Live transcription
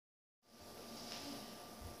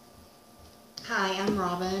Hi, I'm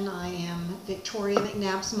Robin. I am Victoria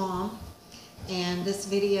McNabb's mom, and this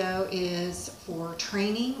video is for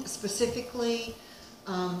training, specifically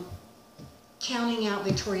counting out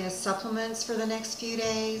Victoria's supplements for the next few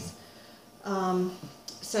days.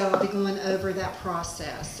 So I'll be going over that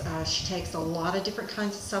process. She takes a lot of different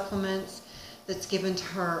kinds of supplements that's given to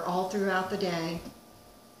her all throughout the day.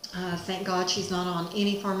 Thank God she's not on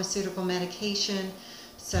any pharmaceutical medication.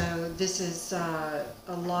 So this is a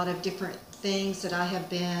lot of different things that I have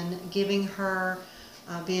been giving her,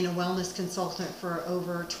 being a wellness consultant for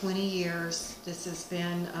over 20 years. This has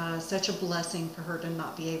been such a blessing for her to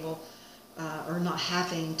not be able or not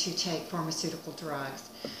having to take pharmaceutical drugs.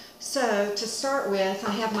 So to start with,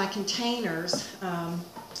 I have my containers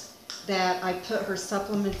that I put her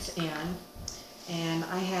supplements in, and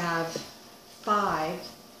I have 5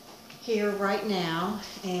 here right now,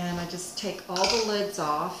 and I just take all the lids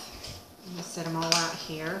off. I'm going to set them all out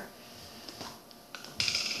here.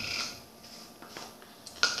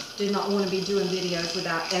 Do not want to be doing videos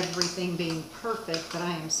without everything being perfect, but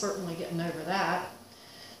I am certainly getting over that.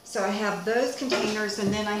 So I have those containers,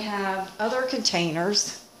 and then I have other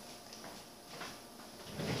containers.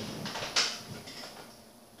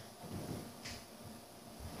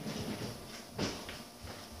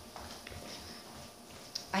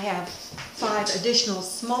 I have 5 additional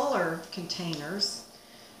smaller containers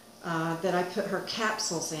that I put her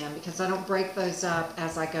capsules in, because I don't break those up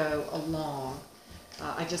as I go along.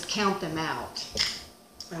 I just count them out.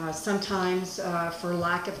 Sometimes for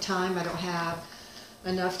lack of time, I don't have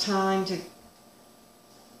enough time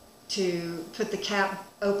to put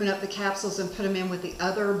open up the capsules and put them in with the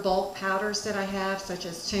other bulk powders that I have, such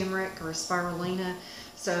as turmeric or spirulina.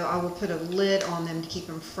 So I will put a lid on them to keep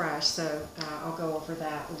them fresh. So I'll go over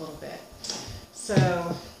that a little bit.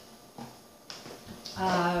 So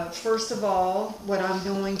first of all, what I'm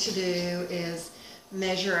going to do is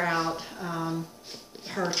measure out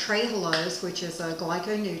her trehalose, which is a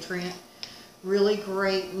glyconutrient, really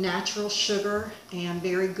great natural sugar and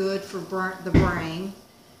very good for the brain.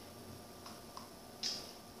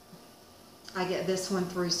 I get this one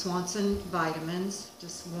through Swanson Vitamins,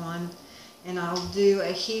 just one. And I'll do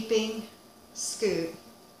a heaping scoop.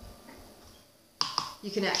 You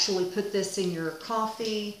can actually put this in your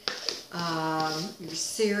coffee, your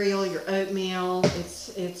cereal, your oatmeal.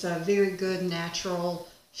 It's a very good natural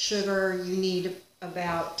sugar. You need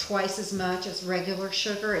about twice as much as regular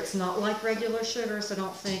sugar. It's not like regular sugar, so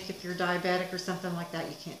don't think if you're diabetic or something like that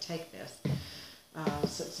you can't take this.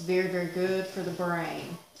 So it's very, very good for the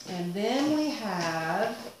brain. And then we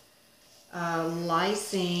have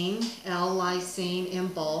lysine, L-lysine in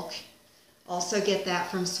bulk. Also get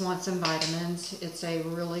that from Swanson Vitamins. It's a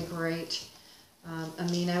really great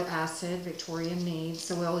amino acid Victoria needs.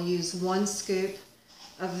 So we'll use 1 scoop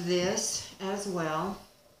of this as well.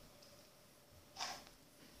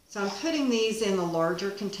 So I'm putting these in the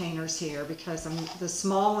larger containers here, because the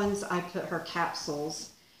small ones I put her capsules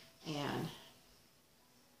in.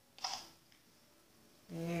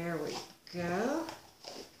 There we go.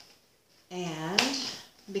 And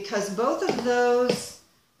because both of those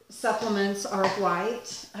supplements are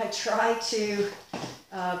white, I try to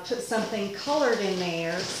put something colored in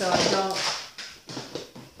there so I don't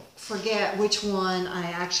forget which one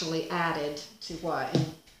I actually added to what.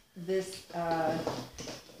 And this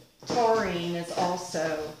taurine is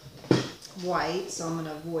also white, so I'm going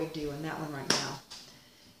to avoid doing that one right now.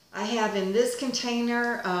 I have in this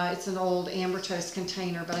container, it's an old Ambertoast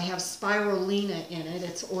container, but I have spirulina in it.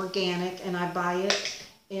 It's organic, and I buy it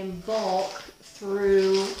in bulk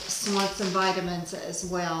through Swanson Vitamins as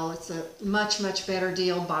well. It's a much, much better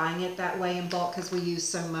deal buying it that way in bulk, because we use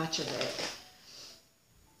so much of it.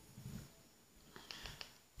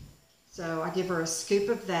 So I give her a scoop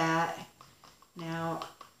of that. Now,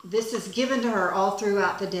 this is given to her all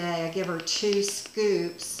throughout the day. I give her 2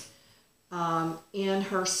 scoops in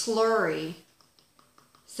her slurry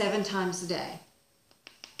 7 times a day.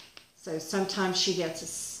 So sometimes she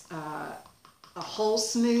gets a whole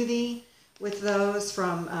smoothie with those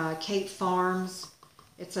from Cape Farms.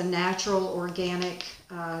 It's a natural organic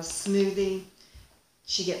smoothie.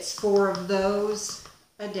 She gets 4 of those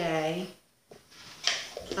a day.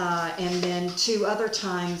 And then 2 other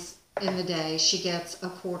times in the day she gets a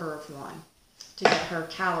 1/4 of one to get her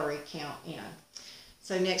calorie count in.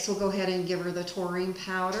 So next we'll go ahead and give her the taurine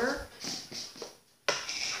powder.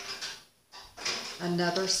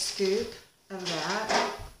 Another scoop of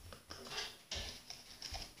that.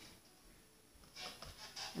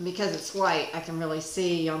 And because it's white, I can really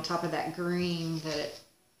see on top of that green that it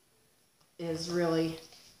is really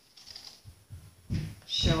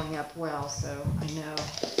showing up well, so I know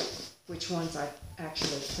which ones I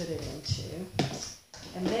actually put it into.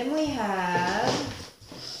 And then we have,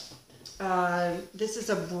 this is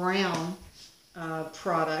a brown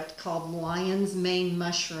product called Lion's Mane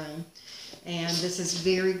Mushroom. And this is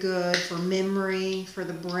very good for memory, for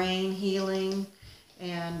the brain healing.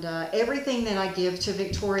 And everything that I give to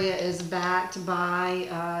Victoria is backed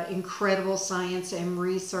by incredible science and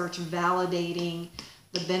research validating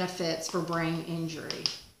the benefits for brain injury.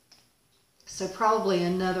 So probably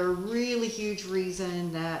another really huge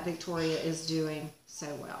reason that Victoria is doing so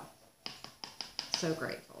well. So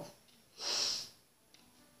grateful.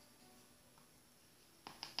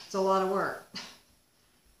 It's a lot of work.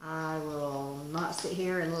 I will not sit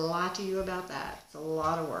here and lie to you about that. It's a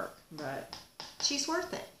lot of work, but she's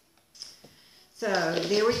worth it. So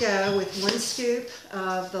there we go with 1 scoop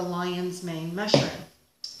of the Lion's Mane Mushroom.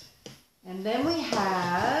 And then we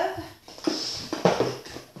have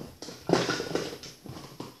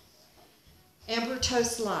Amber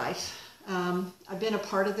Toast Life. I've been a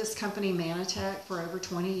part of this company, Manatech, for over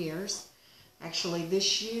 20 years. Actually,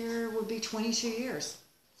 this year would be 22 years.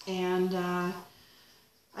 And I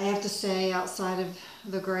have to say, outside of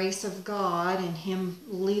the grace of God and Him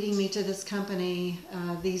leading me to this company,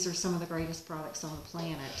 these are some of the greatest products on the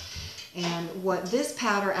planet. And what this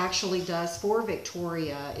powder actually does for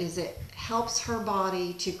Victoria is it helps her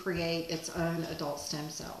body to create its own adult stem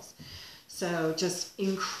cells. So just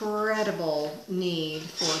incredible need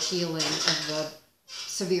for healing of the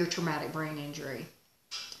severe traumatic brain injury.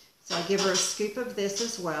 So I give her a scoop of this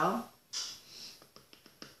as well.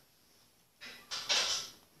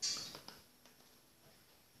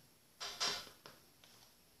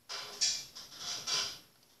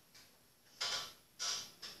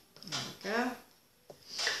 There we go.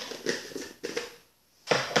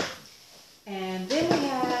 And then we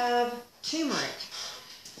have turmeric.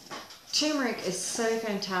 Turmeric is so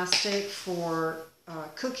fantastic for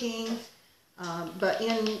cooking, but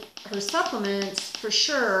in her supplements, for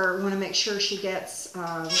sure, we want to make sure she gets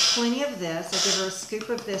plenty of this. I give her a scoop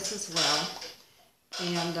of this as well,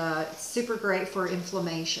 and it's super great for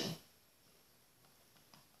inflammation.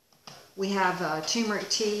 We have turmeric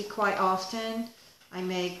tea quite often. I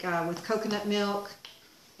make with coconut milk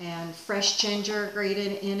and fresh ginger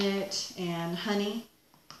grated in it and honey.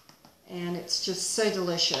 And it's just so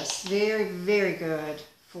delicious. Very, very good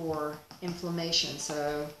for inflammation.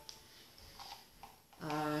 So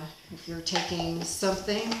if you're taking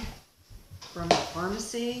something from the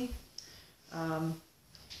pharmacy,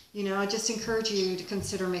 you know, I just encourage you to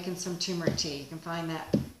consider making some turmeric tea. You can find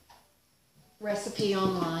that recipe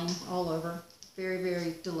online all over. Very,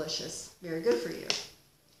 very delicious. Very good for you.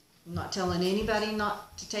 I'm not telling anybody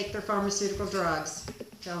not to take their pharmaceutical drugs. I'm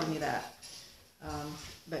telling you that.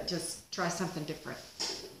 But just try something different.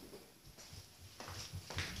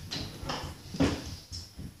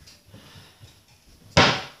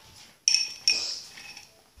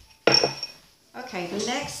 Okay, the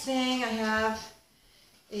next thing I have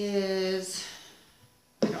is,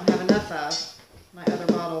 I don't have enough of. My other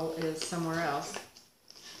bottle is somewhere else.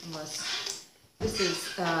 Unless, this is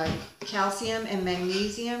calcium and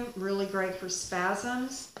magnesium, really great for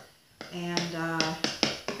spasms and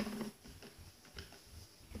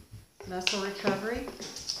muscle recovery.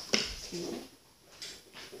 Excuse me.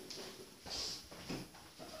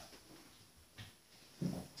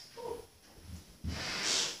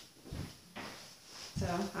 So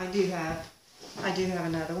I do have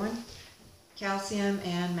another one, calcium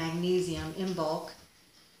and magnesium in bulk.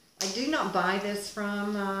 I do not buy this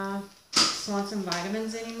from Swanson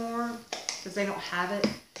Vitamins anymore because they don't have it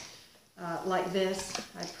like this.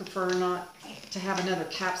 I prefer not to have another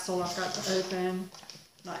capsule I've got to open.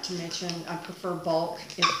 Not to mention, I prefer bulk,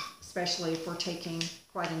 especially if we're taking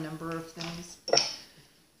quite a number of things.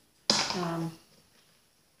 And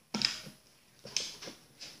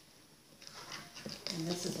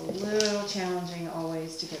this is a little challenging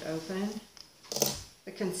always to get open.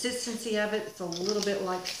 The consistency of it, it's a little bit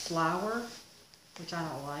like flour, which I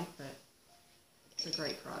don't like, but it's a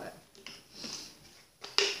great product.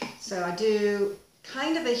 So I do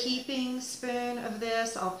kind of a heaping spoon of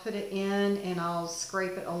this. I'll put it in and I'll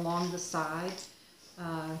scrape it along the side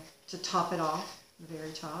to top it off, the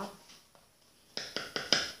very top.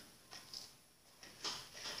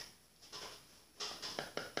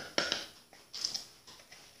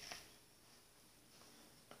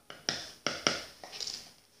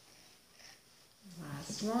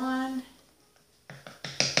 Last one.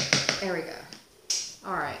 There we go.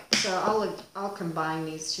 All right, so I'll combine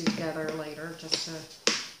these two together later just to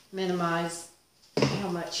minimize how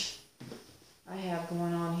much I have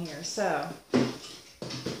going on here. So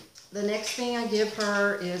The next thing I give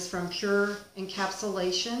her is from Pure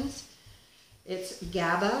Encapsulations. It's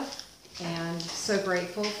GABA, and so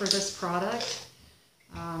grateful for this product.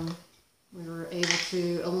 We were able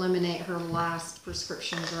to eliminate her last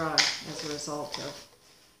prescription drug as a result of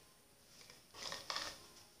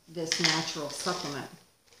this natural supplement.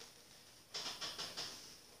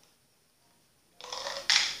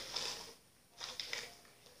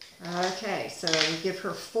 Okay, so we give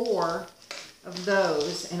her 4 of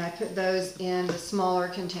those, and I put those in the smaller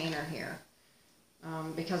container here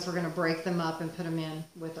because we're going to break them up and put them in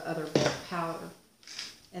with the other bulk powder.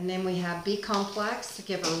 And then we have B-Complex to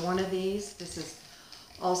give her 1 of these. This is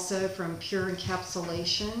also from Pure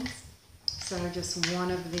Encapsulations, so just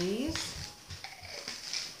 1 of these.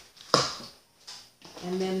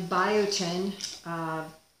 And then Biotin,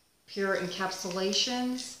 Pure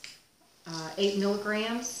Encapsulations, 8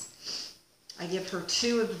 milligrams. I give her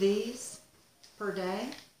 2 of these per day.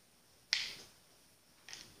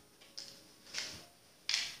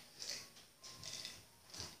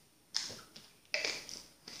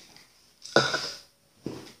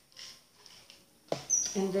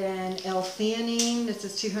 And then L-theanine, this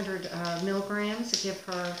is 200 milligrams. I give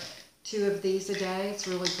her 2 of these a day. It's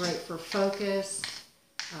really great for focus,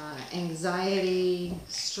 anxiety,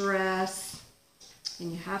 stress.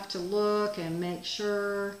 And you have to look and make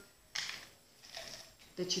sure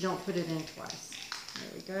that you don't put it in twice.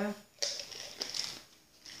 There we go.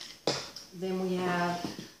 Then we have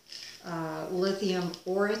lithium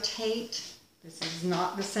orotate. This is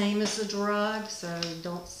not the same as the drug, so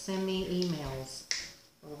don't send me emails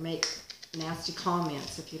or make nasty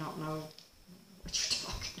comments if you don't know what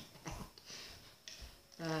you're talking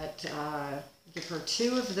about. But give her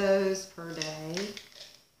 2 of those per day.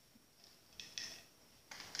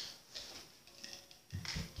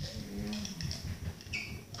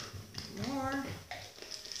 More.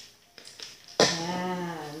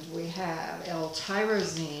 And we have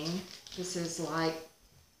L-tyrosine. This is like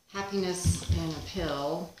happiness in a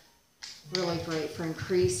pill. Really great for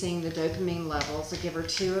increasing the dopamine levels. I give her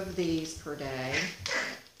 2 of these per day.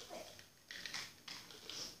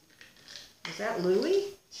 Is that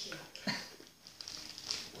Louie? Yeah.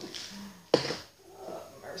 Oh,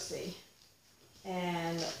 mercy.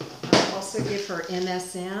 And I also give her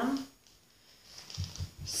MSM.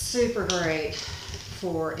 Super great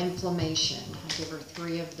for inflammation. I give her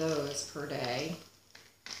 3 of those per day.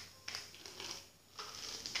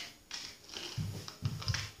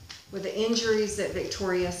 With the injuries that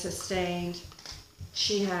Victoria sustained,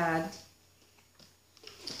 she had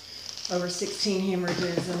over 16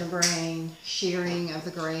 hemorrhages in the brain, shearing of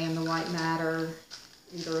the gray and the white matter,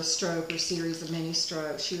 either a stroke or series of mini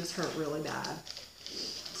strokes. She was hurt really bad.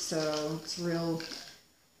 So it's real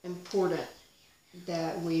important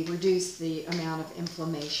that we reduce the amount of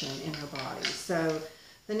inflammation in her body. So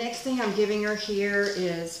the next thing I'm giving her here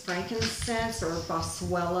is frankincense, or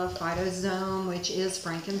Boswellia phytosome, which is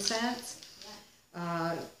frankincense.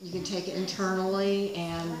 You can take it internally,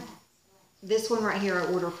 and this one right here I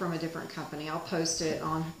order from a different company. I'll post it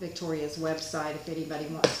on Victoria's website if anybody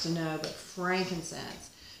wants to know, but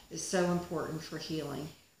frankincense is so important for healing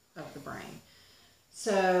of the brain.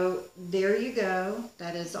 So there you go.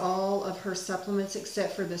 That is all of her supplements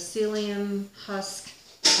except for the psyllium husk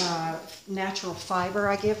natural fiber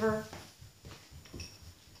I give her.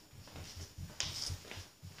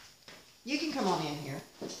 You can come on in here,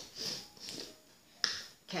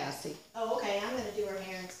 Cassie. Oh, okay. I'm going to do her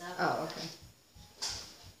hair and stuff. Oh, okay.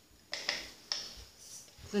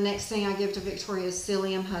 The next thing I give to Victoria is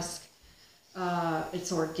psyllium husk.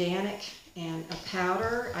 It's organic, and a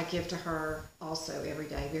powder I give to her also every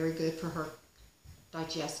day. Very good for her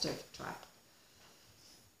digestive tract.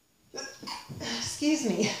 Excuse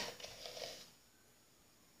me.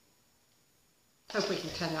 Hope we can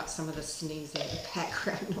cut out some of the sneezing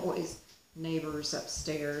background noise. Neighbors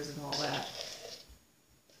upstairs and all that.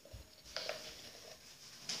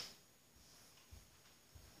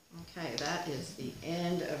 Okay, that is the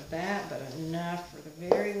end of that, but enough for the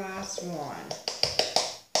very last one.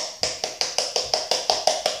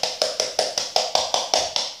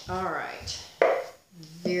 All right,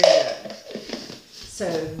 very good.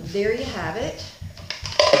 So there you have it.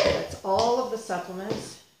 That's all of the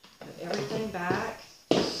supplements. Put everything back.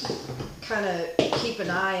 Kind of keep an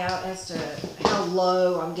eye out as to how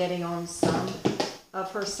low I'm getting on some of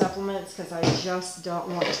her supplements, because I just don't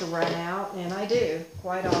want to run out, and I do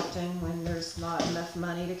quite often when there's not enough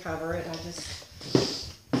money to cover it. I just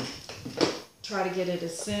try to get it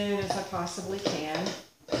as soon as I possibly can.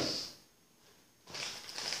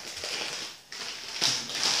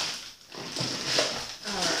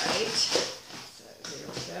 Alright, so here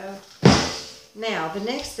we go. Now, the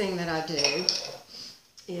next thing that I do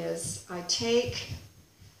is I take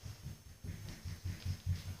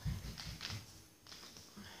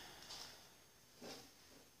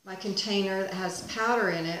my container that has powder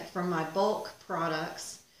in it from my bulk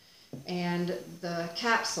products and the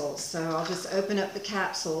capsules. So I'll just open up the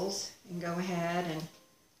capsules and go ahead and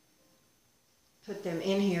put them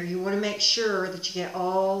in here. You want to make sure that you get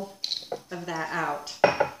all of that out.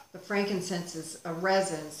 The frankincense is a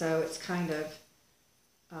resin, so it's kind of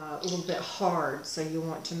a little bit hard, so you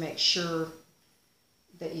want to make sure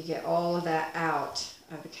that you get all of that out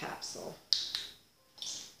of the capsule.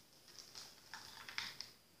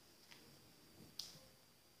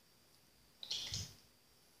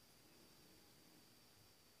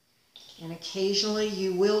 And occasionally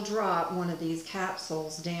you will drop one of these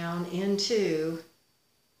capsules down into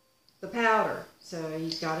the powder. So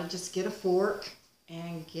you've got to just get a fork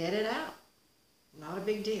and get it out. Not a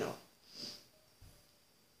big deal.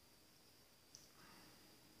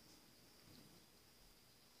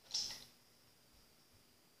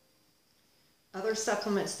 Other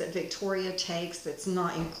supplements that Victoria takes that's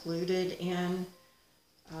not included in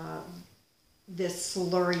this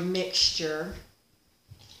slurry mixture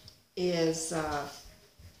is a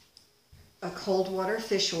cold water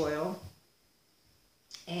fish oil,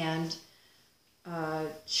 and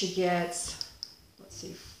she gets, let's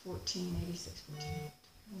see, 1486,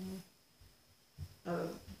 14,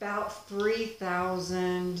 about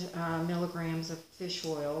 3,000 milligrams of fish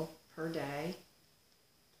oil per day.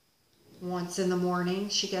 Once in the morning,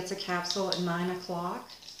 she gets a capsule at 9 o'clock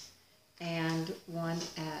and one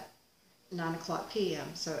at 9 o'clock p.m.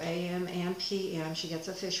 So a.m. and p.m. she gets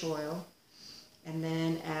a fish oil. And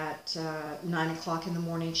then at 9 o'clock in the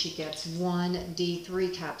morning, she gets one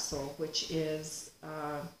D3 capsule, which is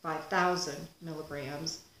 5,000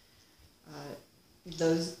 milligrams.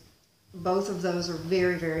 Both of those are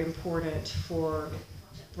very, very important for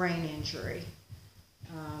brain injury.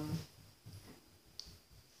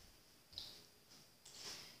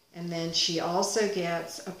 And then she also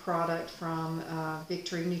gets a product from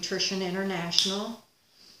Victory Nutrition International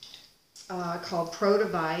called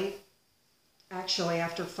Protovite. Actually,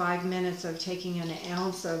 after 5 minutes of taking an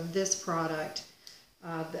ounce of this product,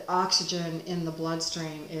 the oxygen in the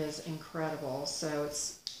bloodstream is incredible. So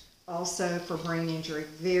it's also for brain injury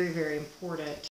very, very important.